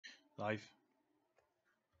Live.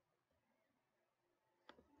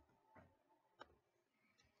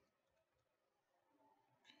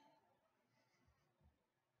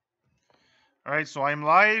 All right, so I'm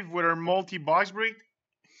live with our multi-box break.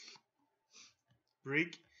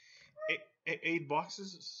 Eight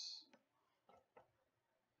boxes.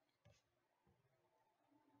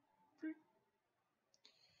 Break.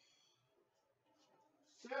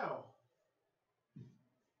 So.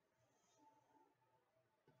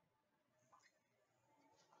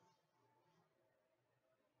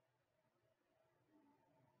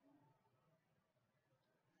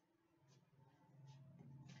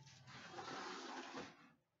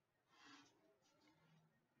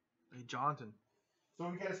 Hey, Jonathan. So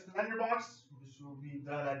we got a Splendor box. This will be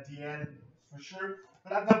done at the end for sure.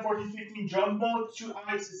 But I've done 14, 15 jumbo, 2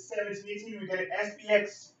 ice 17, 18. We got an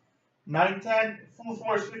SPX 910, full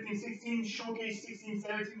force 15, 16, showcase 16,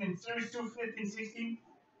 17, and series 2 15, 16.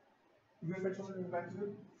 You guys back to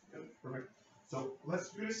it? Yep, perfect. So let's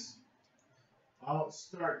do this. I'll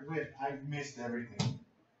start with I've missed everything.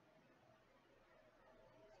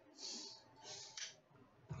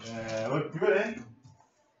 Look good, eh?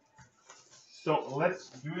 So let's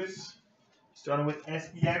do this. Starting with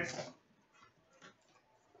SPX.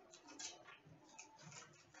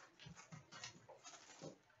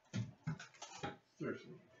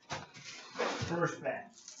 Seriously. First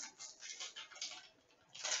pack.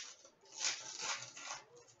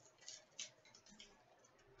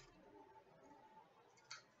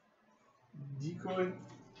 Decoy.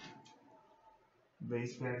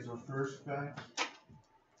 Base packs or first pack.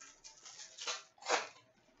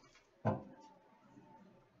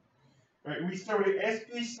 Alright, we start with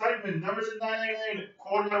SP Simon, number 999,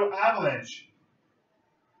 Colorado Avalanche.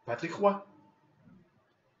 Patrick Roy.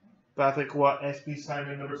 Patrick Roy, SP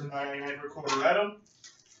Simon, number 999 for Colorado.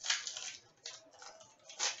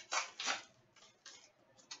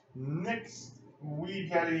 Next, we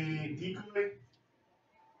got a Decoy.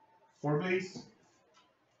 4 base.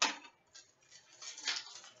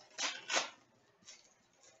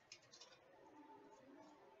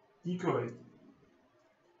 Decoy.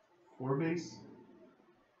 4 base.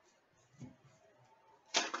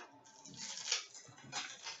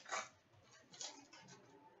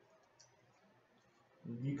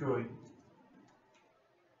 Decoy.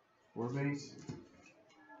 4 base.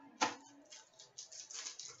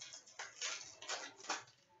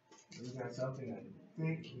 We got something I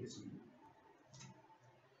think is.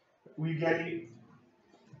 We got a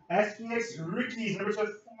SPX Rookies, number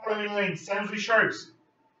 499, San Jose Sharks.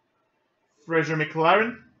 Fraser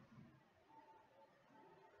McLaren.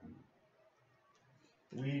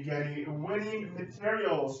 We got a winning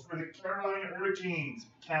materials for the Carolina Hurricanes.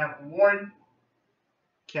 Cam Ward.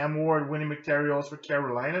 Cam Ward winning materials for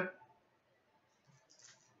Carolina.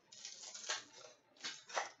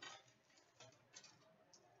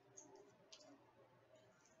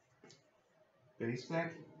 Base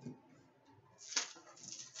pack.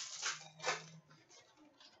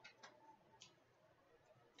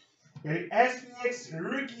 Okay, SPX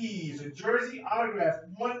Rookies, jersey autograph,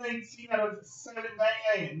 119 out of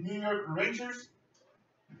 799, New York Rangers.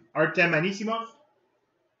 Artem Anisimov.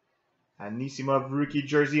 Anisimov rookie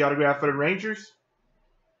jersey autograph for the Rangers.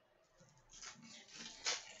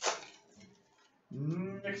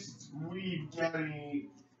 Next, we got a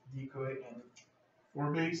Decoy and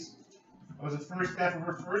 4 base. That was the first half of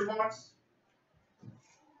our first box.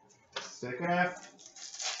 Second half.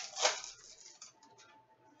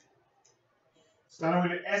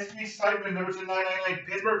 Starting with an SP Simon, number 999,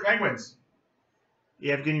 Pittsburgh Penguins.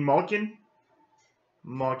 Evgeny Malkin.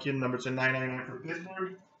 Malkin, number 999 for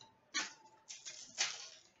Pittsburgh.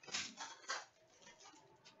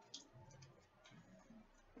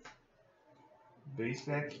 Base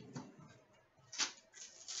pack.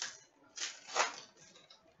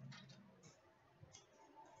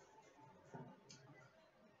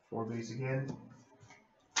 Four base again.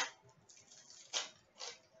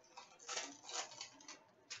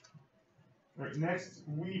 Alright, next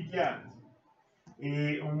we got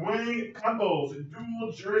a Wayne Campbell's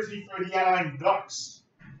dual jersey for the Anaheim Ducks.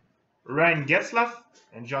 Ryan Getzlaf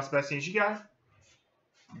and Jean-Sébastien Giguère.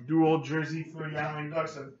 Dual jersey for the Anaheim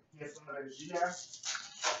Ducks of Getzlaf and Giguère.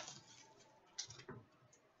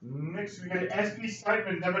 Next we got an SP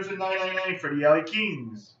Simon, number 999 for the LA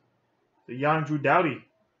Kings. The young Drew Doughty.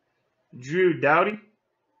 Drew Doughty.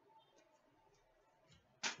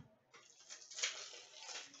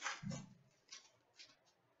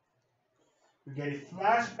 We get a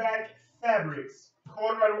flashback fabrics,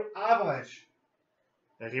 Colorado Avalanche.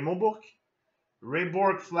 Raymond Bourque. Ray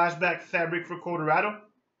Bourque flashback fabric for Colorado.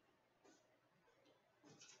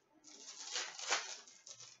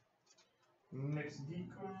 Next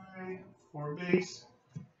decoy for base.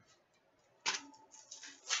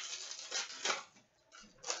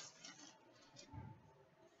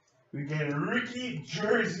 We get a rookie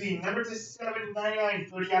jersey, number to 799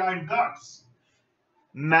 for the Anaheim Ducks.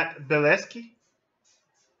 Matt Beleskey.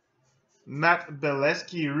 Matt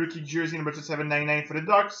Beleskey, rookie jersey, number to 799 for the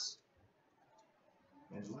Ducks.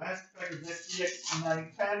 And last pack is SPX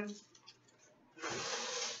 910.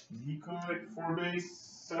 Decoy, 4 base.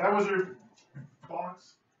 So that was our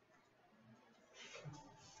box.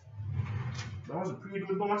 That was a pretty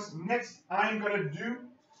good box. Next, I'm gonna do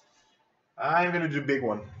big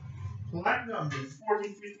one. Platinum is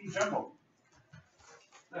 1450 jumbo.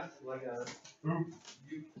 Like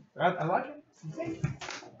I like it. You think?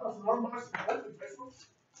 That was one box. I like the best one.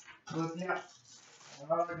 But yeah, I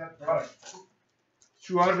got product.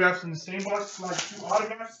 2 autographs in the same box, like 2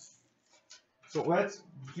 autographs. So let's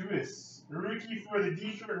do this. Rookie for the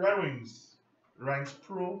Detroit Red Wings, ranks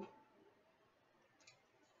Pro.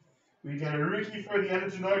 We get a rookie for the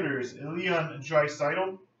Edmonton Oilers, Leon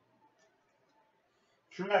Draisaitl.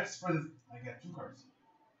 Truex for the, I got 2 cards.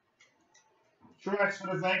 Truex for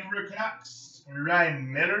the Vancouver Canucks,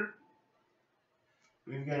 Ryan Miller.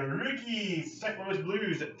 We've got a rookie St. Louis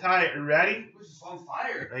Blues, Ty Ratty. Which is on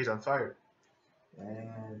fire. He's on fire.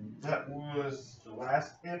 And that was the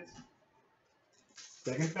last hit.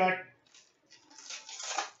 Second pack.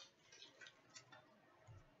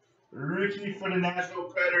 Rookie for the Nashville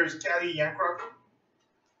Predators, Caddy Yankrock.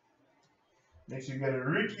 Next we got a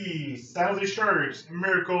rookie, San Jose Sharks,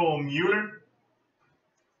 Miracle Mueller.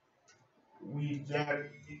 We got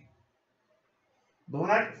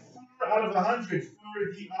black 4 out of 100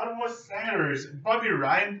 for the Ottawa Senators, Bobby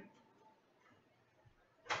Ryan.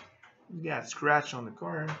 Got scratch on the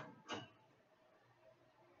card.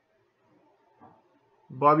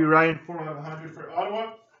 Bobby Ryan, 4 out of 100 for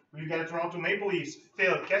Ottawa. We've got a Toronto Maple Leafs,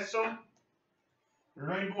 Phil Kessel.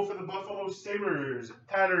 Rainbow for the Buffalo Sabres,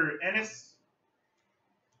 Tyler Ennis.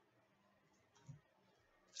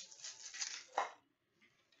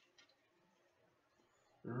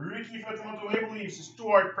 Rookie for the Toronto Maple Leafs,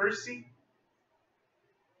 Stuart Percy.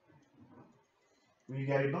 We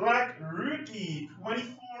got a black rookie,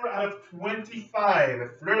 24 out of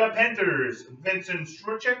 25, Florida Panthers, Vincent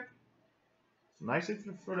Trocheck. Nice hit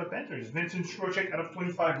for the Panthers. Vincent Trocheck out of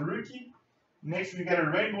 25 rookie. Next, we got a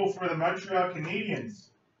rainbow for the Montreal Canadiens.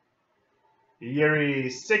 Yuri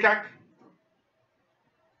Sikak.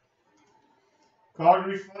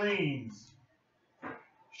 Calgary Flames.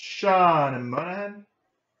 Sean Monahan.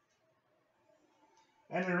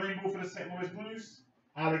 And a rainbow for the St. Louis Blues.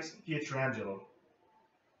 Alex Pietrangelo.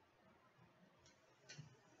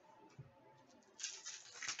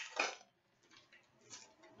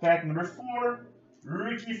 Pack number 4,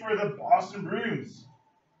 rookie for the Boston Bruins,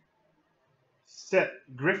 Seth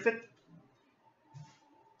Griffith.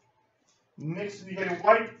 Next, we got a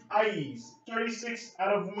white ice, 36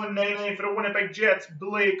 out of 199 for the Winnipeg Jets,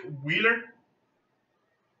 Blake Wheeler.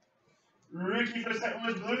 Rookie for the St.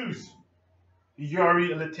 Louis Blues, Yuri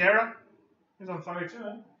Laterra. He's on fire too,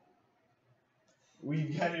 huh? We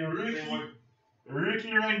got a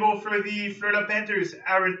rookie rainbow for the Florida Panthers,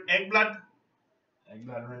 Aaron Ekblad.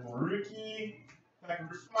 Ekblad rainbow rookie. Pack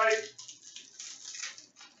number 5.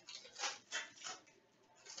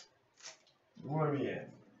 What do we have?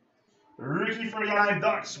 Rookie for the Anaheim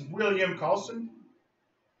Ducks, William Karlsson.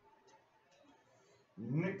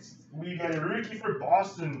 Next, we got a rookie for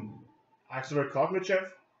Boston, Axel Kovalchev.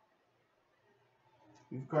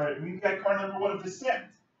 We've got card number 1 of the set.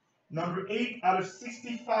 Number 8 out of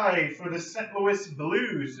 65 for the St. Louis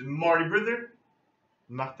Blues, Marty Brodeur.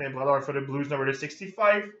 Martin Brodeur for the Blues, number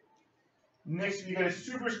 65. Next, we got a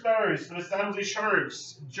Superstars for the San Jose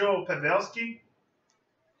Sharks, Joe Pavelski.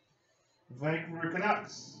 Vancouver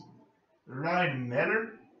Canucks, Ryan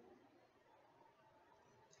Miller.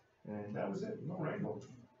 And that was it. No rainbow.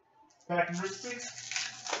 Pack number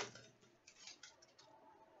 6.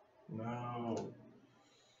 No.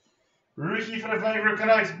 Rookie for the Vancouver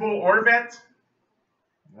Canucks, Bo Horvat.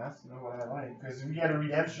 That's not what I like, because we had a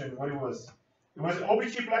redemption. What it was? It was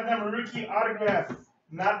OBG Platinum rookie autograph,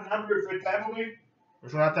 not numbered for Tampa Bay.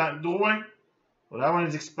 Which we're not doing. Well, that one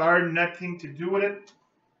is expired, nothing to do with it.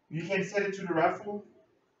 You can set it to the raffle.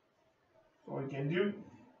 That's all you can do.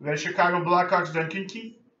 We got a Chicago Blackhawks, Duncan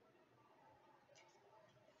Keith.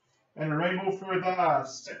 And a rainbow for the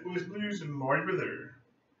St. Louis Blues, and Marty Brodeur.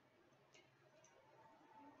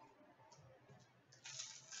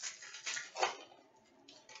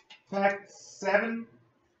 Pack 7,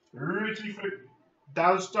 rookie for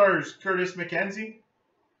Dallas Stars, Curtis McKenzie.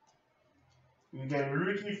 We got a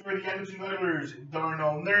rookie for the Edmonton Oilers,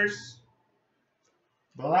 Darnell Nurse.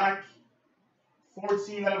 Black,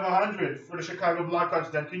 14 out of 100 for the Chicago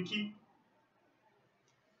Blackhawks, Duncan Keith.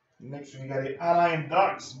 Next, we got the Anaheim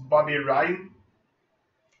Ducks, Bobby Ryan.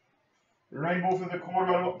 Rainbow for the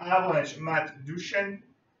Colorado Avalanche, Matt Duchene.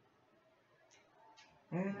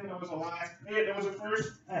 And that was the last hit. That was the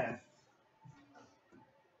first half.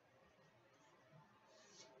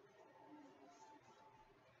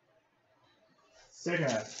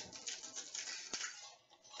 Second half.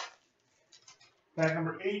 Pack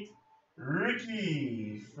number 8.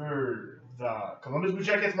 Rookie for the Columbus Blue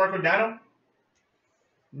Jackets, Marco Dano.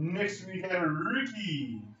 Next, we got a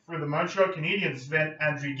rookie for the Montreal Canadiens, Sven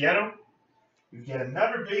Andrighetto. We've got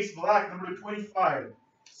another base black, number 25.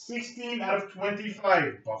 16 out of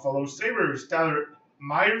 25. Buffalo Sabres, Tyler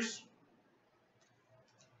Myers.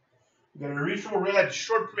 We got a retro red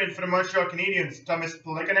short print for the Montreal Canadiens, Thomas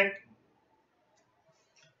Plekanec.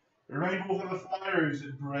 Rainbow for the Flyers,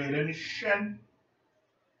 Brayden Schenn.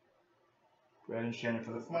 Brayden Schenn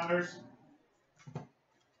for the Flyers.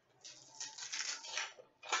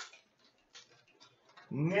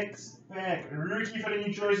 Next pack, rookie for the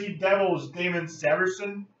New Jersey Devils, Damon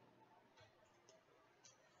Severson.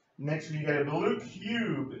 Next, we got a blue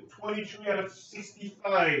cube, 23 out of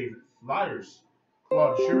 65. Flyers,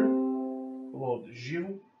 Claude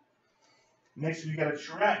Giroux. Next, we got a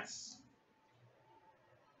Tracks.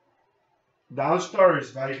 Dallas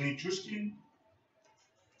Stars, Valeri Nichushkin.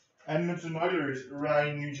 Edmonton Oilers,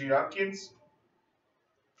 Ryan Nugent-Hopkins.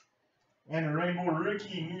 And Rainbow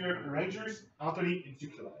Rookie, New York Rangers, Anthony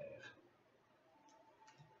Duclair.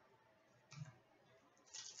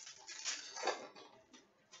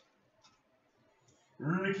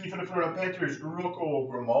 Rookie for the Florida Panthers, Rocco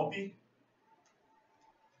Grimaldi.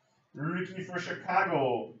 Rookie for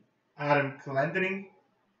Chicago, Adam Clendening.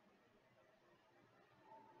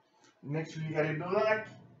 Next we got a black,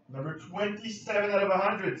 number 27 out of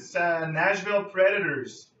 100, Nashville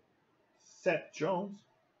Predators, Seth Jones.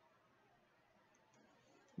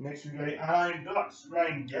 Next we got the Anaheim Ducks,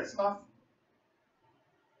 Ryan Getzlaf.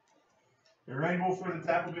 The rainbow for the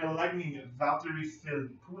Tampa Bay Lightning, Valtteri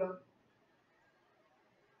Filppula.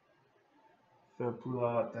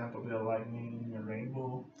 Filppula, Tampa Bay Lightning, the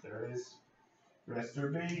rainbow, there it is. Rest their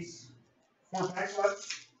base. 4 packs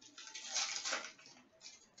left.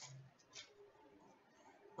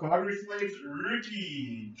 Calgary Flames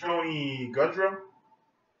rookie, Johnny Gaudreau.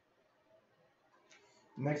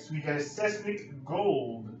 Next we got a Seismic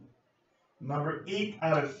Gold, number 8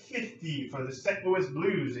 out of 50 for the St. Louis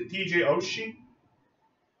Blues, TJ Oshie.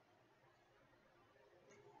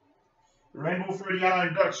 Rainbow for the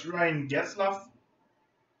Anaheim Ducks, Ryan Getzlaf.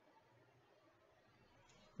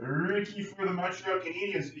 Rookie for the Montreal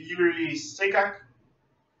Canadiens, Yuri Sekak.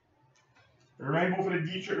 Rainbow for the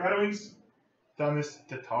Detroit Red Wings, Thomas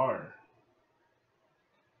Tatar.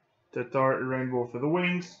 Tatar rainbow for the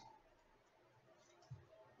Wings.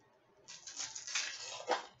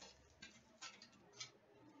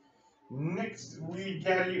 Next, we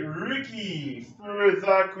got a rookie for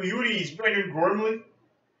the Coyotes, Brendan Gormley.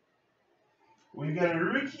 We got a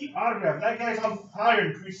rookie autograph. That guy's on fire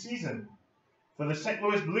in preseason. For the St.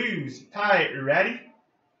 Louis Blues, Ty Rattie.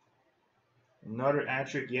 Another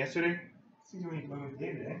hat-trick yesterday. Season when he played with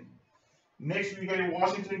David, eh? Next, we got a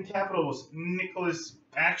Washington Capitals, Nicholas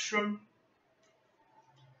Backstrom.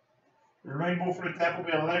 Rainbow for the Tampa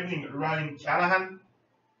Bay Lightning, Ryan Callahan.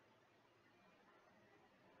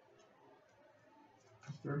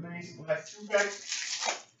 Third base, last 2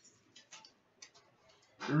 packs.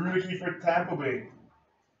 Rookie for Tampa Bay,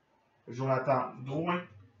 Jonathan Drouin.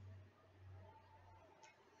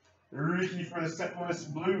 Rookie for the St. Louis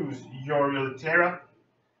Blues, Yoriel Terra.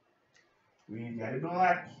 We got a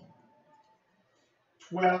black.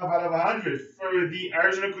 12 out of 100 for the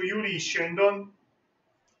Arizona Coyotes, Shane Dunn.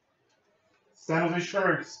 San Jose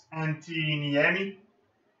Sharks, Antti Niemi.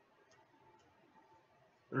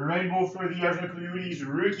 Rainbow for the Arizona Coyotes,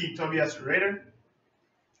 rookie Tobias Rader.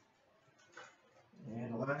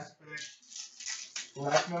 And the last pick,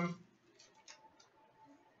 Platinum.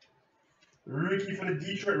 Rookie for the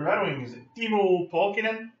Detroit Red Wings, Timo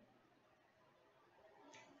Pulkkinen.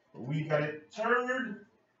 We got a third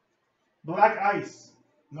Black Ice,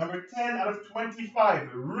 number 10 out of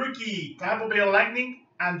 25, rookie Tampa Bay Lightning,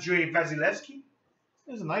 Andrei Vasilevsky.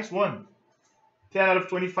 That's a nice one. 10 out of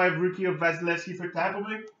 25 rookie of Vasilevsky for Tampa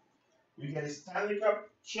Bay. We got a Stanley Cup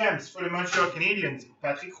champs for the Montreal Canadiens,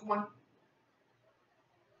 Patrick Roy.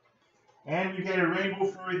 And we got a rainbow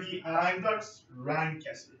for the Anaheim Ducks, Ryan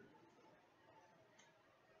Kesler.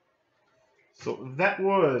 So that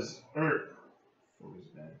was what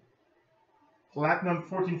was that? Platinum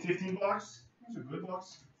 14-15 box. That was a good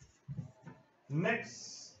box.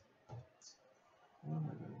 Next, what am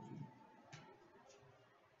I gonna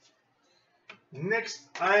do? Next,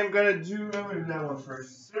 I am gonna do. I'm gonna do that one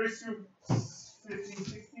first. Series 2,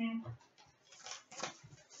 15-16.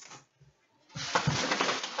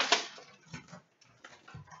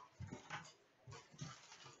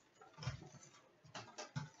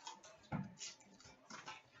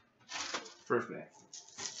 First back.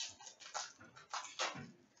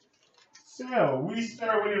 So we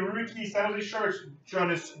start with a rookie San Jose Sharks,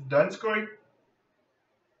 Jonas Donskoy.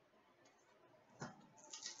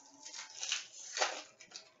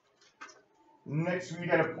 Next we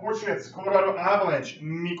got a Portraits, Colorado Avalanche,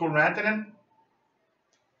 Mikko Rantanen.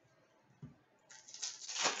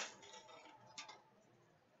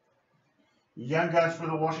 Young Guns for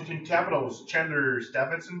the Washington Capitals, Chandler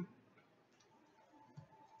Stephenson.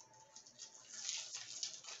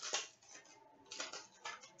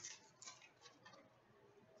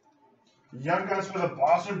 Young Guns for the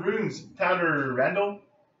Boston Bruins, Tyler Randall.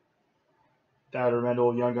 Tyler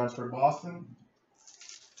Randall, Young Guns for Boston.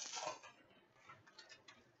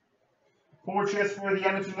 Portraits for the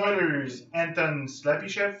Edmonton Oilers, Anton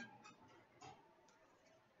Slepyshev.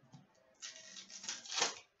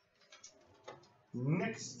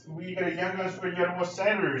 Next, we got a Young Guns for the Ottawa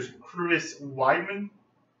Senators, Chris Weidman.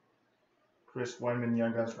 Chris Weidman,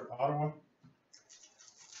 Young Guns for Ottawa.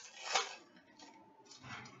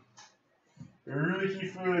 Rookie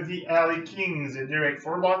for the LA Kings, Derek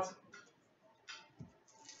Forbort.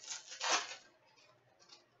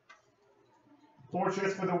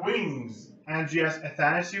 Portraits for the Wings, Andreas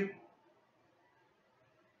Athanasiou.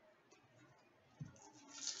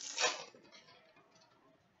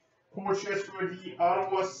 Portraits for the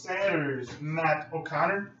Ottawa Senators, Matt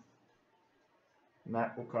O'Connor.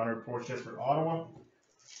 Matt O'Connor, portraits for Ottawa.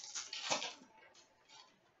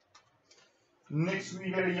 Next,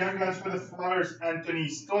 we got a Young Guns for the Flyers, Anthony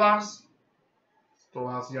Stolas.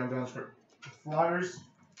 Stolas, Young Guns for the Flyers.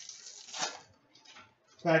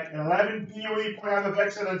 Pack 11 POE point of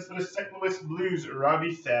excellence for the St. Louis Blues,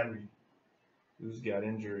 Robbie Fabry. Who's got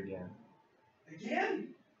injured again?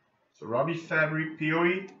 Again? So Robbie Fabry,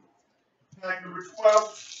 POE. Pack number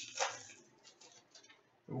 12.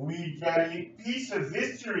 We got a Piece of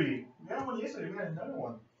History. We got one yesterday, we got another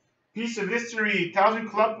one. Piece of History, 1,000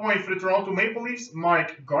 club point for the Toronto Maple Leafs,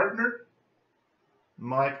 Mike Gardner.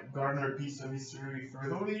 Mike Gardner, Piece of History for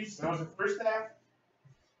the Leafs. That was the first half.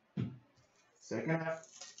 Second half.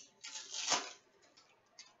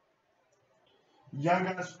 Young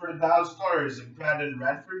Guns for the Dallas Stars, Brandon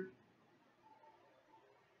Radford.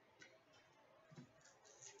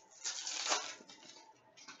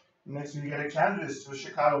 Next, we got a canvas for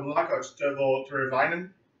Chicago Blackhawks, Teuvo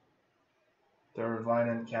Teravainen.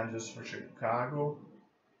 Teravainen canvas for Chicago.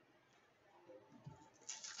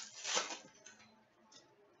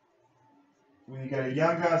 We got a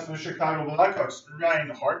Young Guns for Chicago Blackhawks, Ryan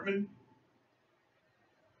Hartman.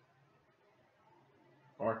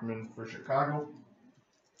 Hartman for Chicago.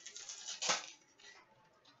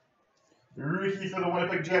 Rookie for the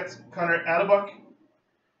Winnipeg Jets, Connor Adebuck.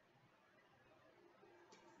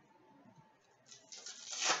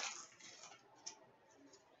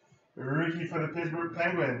 Rookie for the Pittsburgh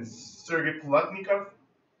Penguins, Sergei Plotnikov.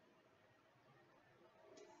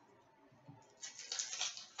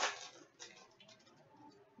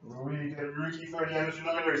 We get rookie for the Edmonton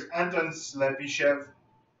Oilers, Anton Slepyshev.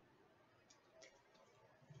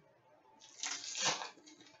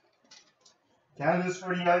 Canvas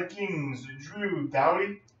for the LA Kings, Drew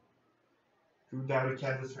Doughty. Drew Doughty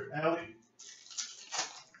canvas for LA.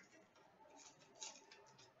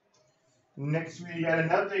 Next, we got an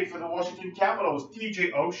update for the Washington Capitals,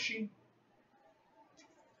 TJ Oshie.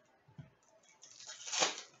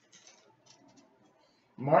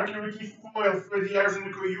 Marquee rookie foil for the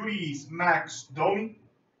Arizona Coyotes, Max Domi.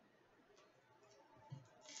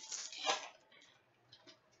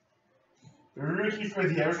 Rookie for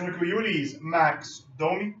the Arizona Coyotes, Max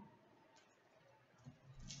Domi.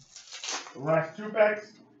 Last two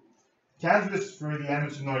packs. Canvas for the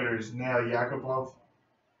Edmonton Oilers, Nail Yakupov.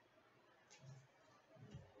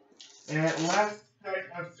 And last pack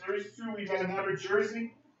of Series 2, we got another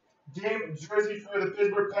jersey. Game jersey for the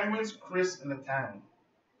Pittsburgh Penguins, Chris Letang.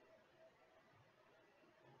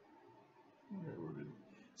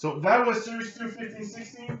 So that was Series 2,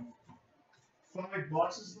 15-16. 5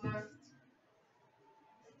 boxes left.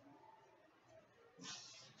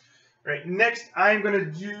 Right, next I'm going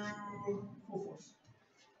to do Full Force.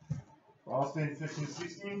 Boston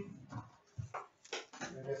 15-16.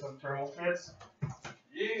 Gonna get some thermal fits.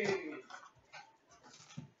 Yay!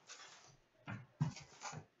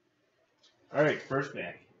 Alright, first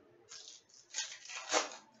back.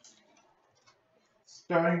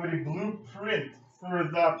 Starting with a blueprint for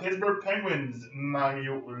the Pittsburgh Penguins,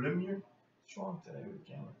 Mario Lemieux. What's wrong today with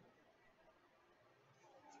the camera?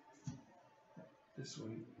 This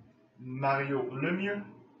way. Mario Lemieux.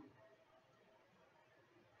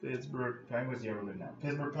 Pittsburgh Penguins. Yeah, we're good now.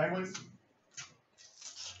 Pittsburgh Penguins.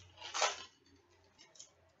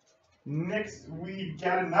 Next, we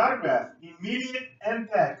got an autograph. Immediate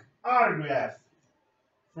impact autograph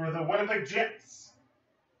for the Winnipeg Jets.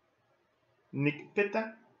 Nick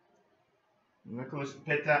Pitta. Nicholas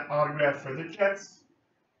Pitta autograph for the Jets.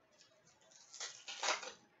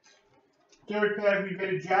 Third pack, we got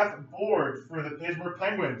a draft board for the Pittsburgh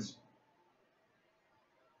Penguins.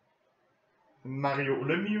 Mario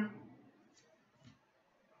Lemieux.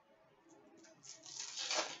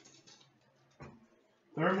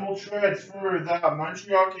 Thermal Shreds for the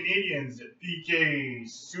Montreal Canadiens, PK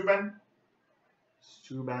Subban.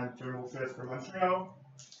 Subban Thermal Shreds for Montreal.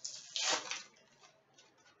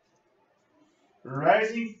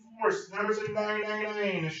 Rising Force, number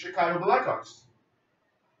 999, Chicago Blackhawks.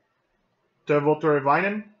 Teuvo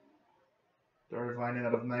Teravainen. Teravainen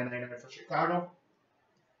out of 999 for Chicago.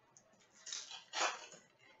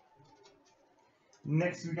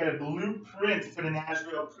 Next, we got a blueprint for the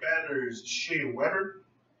Nashville Predators, Shea Weber.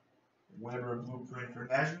 Weber blueprint for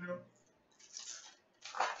Nashville.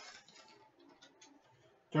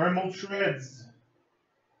 Thermal Shreds.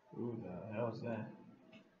 Who the hell is that?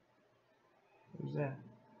 Who's that?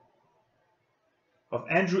 Of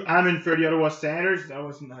Andrew Hammond for the Ottawa Senators. That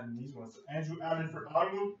was not in these ones. So Andrew Hammond for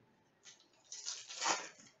Ottawa.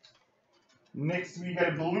 Next, we got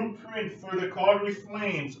a blueprint for the Calgary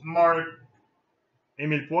Flames,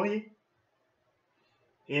 Émile Poirier.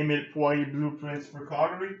 Émile Poirier blueprints for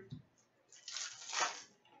Calgary.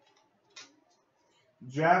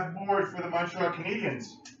 Draft board for the Montreal Canadiens.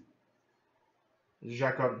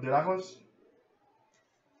 Jacob Delarose.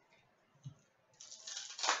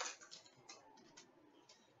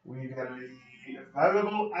 We got a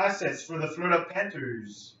valuable assets for the Florida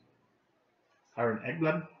Panthers. Aaron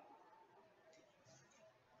Ekblad.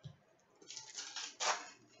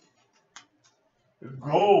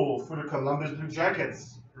 Goal for the Columbus Blue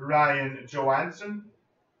Jackets, Ryan Johansson.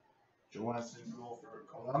 Johansson goal for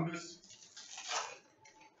Columbus.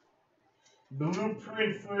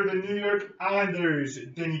 Blueprint for the New York Islanders,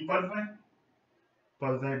 Denis Potvin.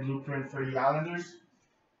 Potvin blueprint for the Islanders.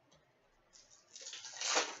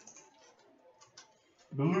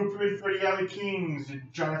 Blueprint for the LA Kings,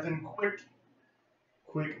 Jonathan Quick.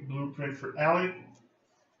 Quick blueprint for LA.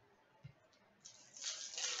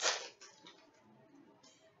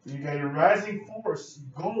 We got a Rising Force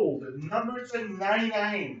Gold, number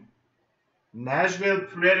 99. Nashville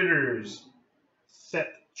Predators, Seth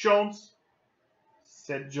Jones.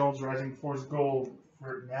 Seth Jones Rising Force Gold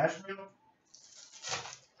for Nashville.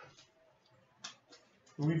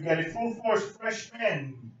 We've got a Full Force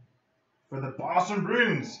Freshman for the Boston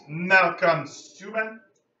Bruins, Malcolm Subban.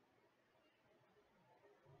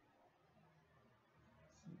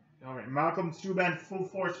 All right, Malcolm Subban, Full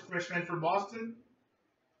Force Freshman for Boston.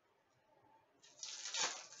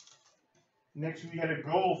 Next, we got a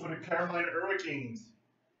goal for the Carolina Hurricanes.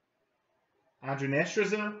 Andrew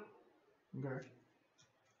Nestraza. Okay.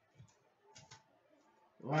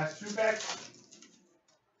 Last two packs.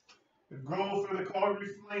 The goal for the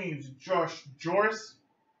Calgary Flames, Josh Joris.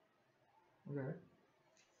 Okay.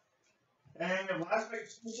 And the last pack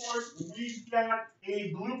for us, we've got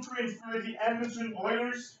a blueprint for the Edmonton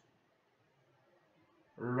Oilers,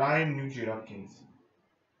 Ryan Nugent-Hopkins.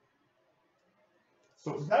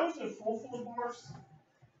 So that was the Full Force box,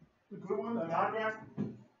 the good one, an autograph,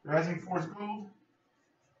 Rising Force Gold.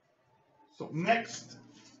 So next,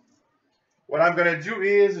 what I'm gonna do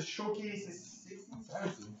is showcase the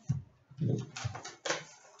 16-17.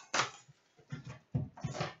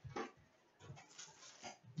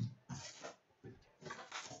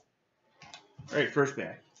 All right, first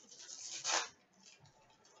pack.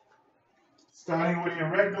 Starting with a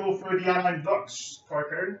red goal for the Anaheim Ducks,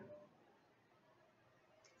 card.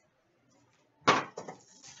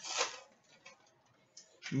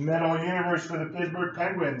 Metal Universe for the Pittsburgh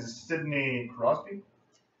Penguins, Sidney Crosby.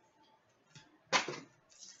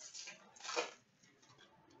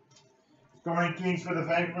 Scoring Kings for the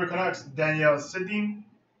Vancouver Canucks, Daniel Sedin.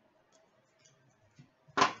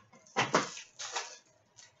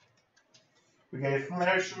 We got a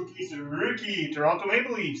Flair Showcase rookie, Toronto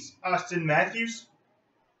Maple Leafs, Austin Matthews.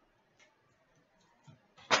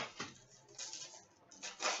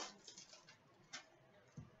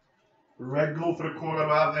 Red goal for the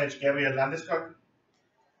Colorado Avalanche, Gabriel Landeskog.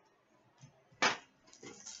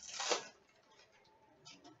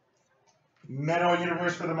 Metal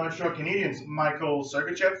Universe for the Montreal Canadiens, Michael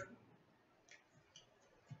Sergachev.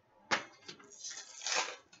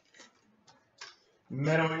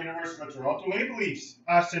 Metal Universe for the Toronto Maple Leafs,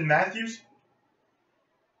 Austin Matthews.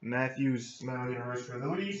 Matthews, Metal Universe for the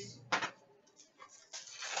Leafs.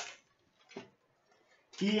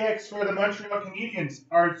 EX for the Montreal Canadiens,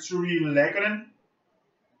 Artturi Lehkonen.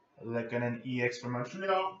 Lehkonen EX for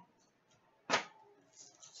Montreal.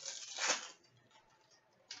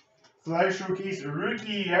 Flash Rookies,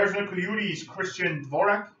 rookie Arizona Coyotes, Christian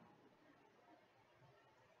Dvorak.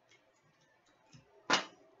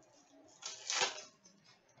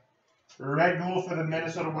 Red Gold for the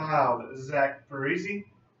Minnesota Wild, Zach Parise.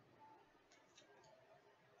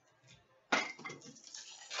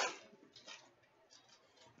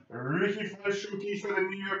 Rookie Flash Rookies for the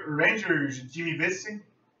New York Rangers, Jimmy Vesey.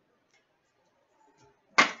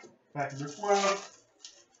 Pack number 12.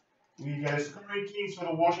 We got a Scoring Kings for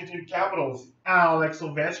the Washington Capitals, Alex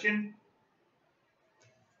Ovechkin.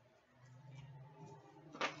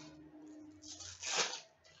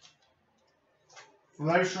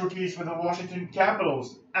 Flash Rookies for the Washington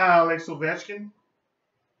Capitals, Alex Ovechkin.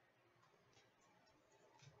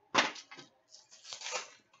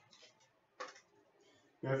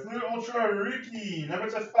 The Flu Ultra Rookie, number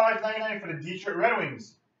to 599 for the Detroit Red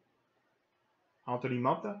Wings, Anthony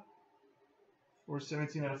Manta.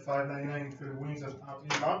 417 out of 599 for the Wings of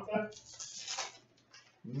Anthony Manta.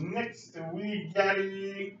 Next, we got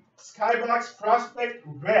a Skybox Prospect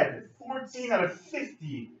Red, 14 out of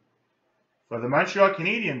 50 for the Montreal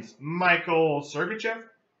Canadiens, Michael Sergachev.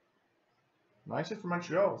 Nice hit for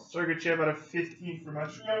Montreal. Sergachev out of 15 for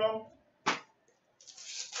Montreal.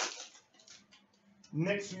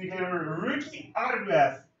 Next, we got a rookie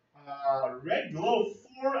autograph. Red Glow,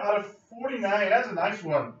 4 out of 49. That's a nice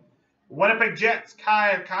one. Winnipeg Jets,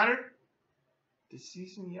 Kyle Connor. This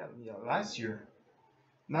season, yeah, last year.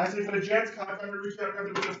 Nice hit for the Jets. Kyle Connor reached out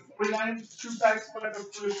to 49. 2 packs left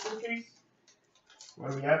of first showcase.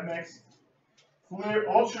 What do we have next? Flair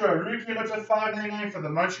Ultra, rookie number to 599 for the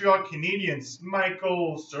Montreal Canadiens,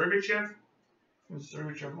 Michael Sergachev.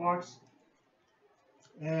 Sergachev box.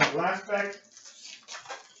 And last pack,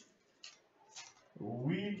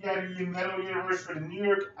 we got a Metal Universe for the New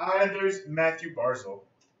York Islanders, Matthew Barzal.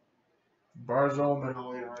 Barzal,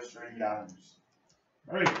 Metal Universe for the Islanders.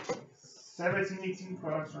 Alright, 17-18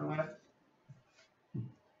 products are left.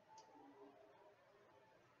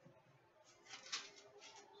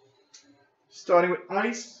 Starting with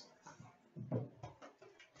ice.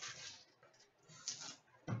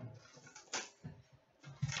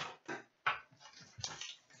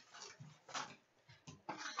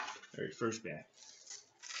 Alright, first bag.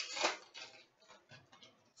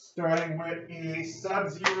 Starting with a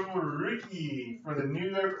Sub-Zero rookie for the New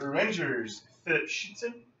York Rangers, Philip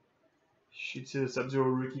Schütze. Schütze, Sub-Zero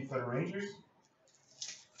rookie for the Rangers.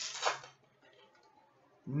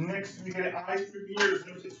 Next, we get Ice Premiers,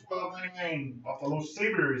 number 1299, Buffalo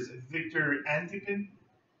Sabres, Victor Antikin.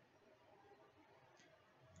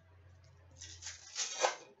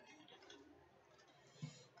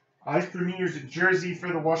 Ice Premiers jersey for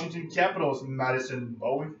the Washington Capitals, Madison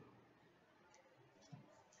Bowen.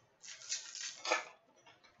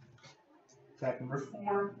 Pack number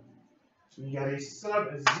 4. So we got a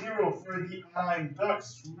Sub-Zero for the Anaheim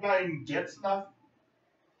Ducks, Ryan Getzlaf.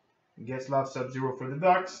 Getzlaf Sub-Zero for the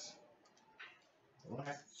Ducks.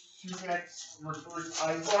 Last 2 packs for first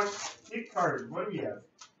ice box. Pick card. What do we have?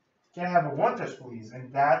 Can I have a 1-touch, please?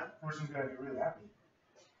 And that person's gonna be really happy.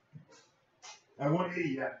 180,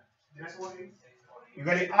 yeah. Did I say 180? You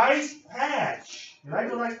got an ice patch. You like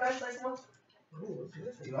those ice patch, nice one?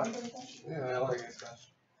 You like ice patch? Yeah, I like ice patch.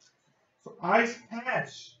 So ice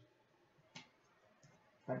patch.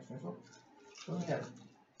 Thanks, nice one. So we have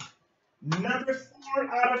number 4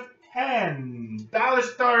 out of 10.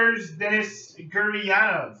 Dallas Stars, Denis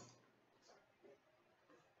Gurianov.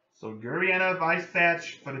 So Gurianov ice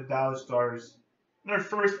patch for the Dallas Stars. Their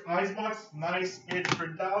first ice box. Nice hit for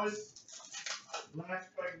Dallas. Last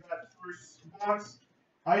pack of that first box.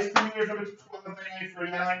 Ice Premiers number 1299 for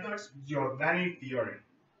the Anaheim Ducks, Giovanni Fiore.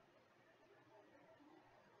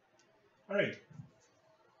 Alright.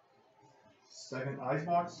 Second ice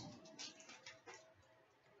box.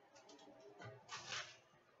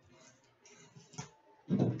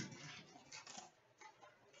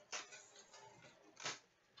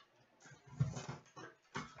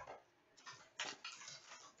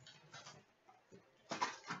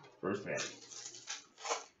 First bag.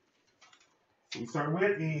 We start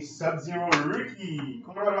with the Sub-Zero rookie,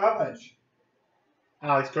 Colorado Avalanche.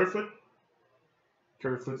 Alex Kerfoot.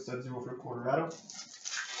 Kerfoot Sub-Zero for Colorado.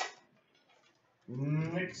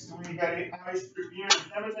 Next, we got a Ice Premier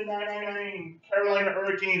number 999 Carolina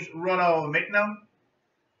Hurricanes Ronald McNabb.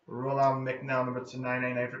 Ronald McNabb number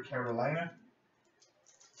 999 for Carolina.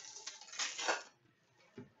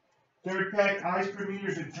 Third pack Ice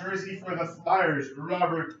Premiers, a jersey for the Flyers,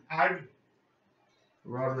 Robert Agg.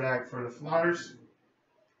 Robert Agg for the Flyers.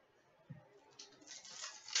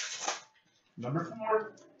 Number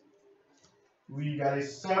 4, we got a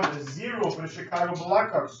Sub-Zero for the Chicago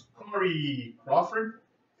Blackhawks, Corey Crawford.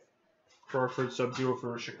 Crawford Sub-Zero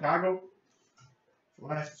for Chicago.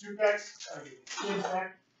 Last 2 packs.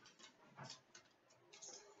 Pack.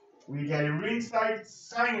 We got a ringside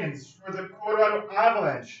signings for the Colorado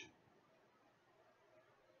Avalanche.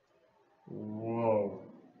 Whoa.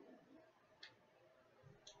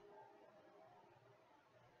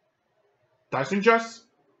 Tyson Just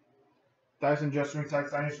ringside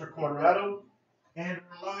signings for Colorado. And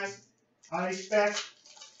our last ice pack.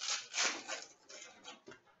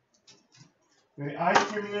 The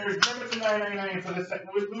Ice Premiers number 999 for the St.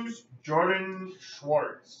 Louis Blues, Jordan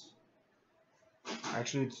Schwartz.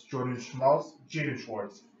 Actually, it's Jaden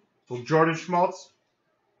Schwartz. So Jordan Schmaltz.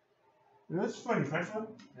 That's funny, Francois.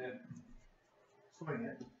 Yeah. It's funny,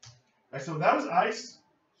 yeah. Alright, so that was ice.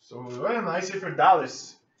 So we're gonna ice it for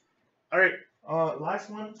Dallas. Alright, last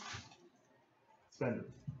one. Splendor.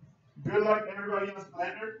 Good luck, everybody on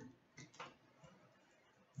Splendor.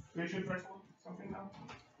 Prediction, Francois? Something now?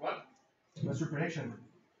 What? What's your prediction?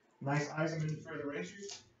 Nice eyes and for the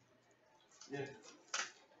Rangers? Yeah.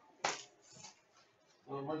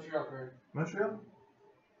 Montreal, correct. Montreal?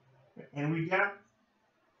 And we got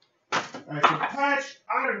alright, so patch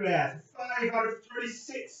autograph 5 out of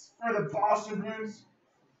 36 for the Boston Bruins.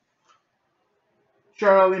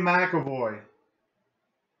 Charlie McAvoy.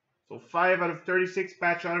 So 5 out of 36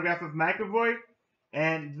 patch autograph of McAvoy.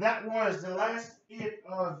 And that was the last hit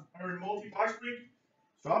of our multi-box break.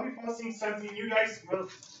 So I'll be posting something you guys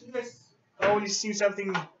always seen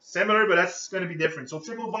something similar, but that's going to be different. So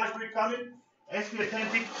triple box break coming. SP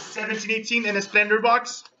Authentic 1718 and a Splendor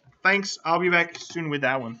box. Thanks. I'll be back soon with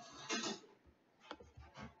that one.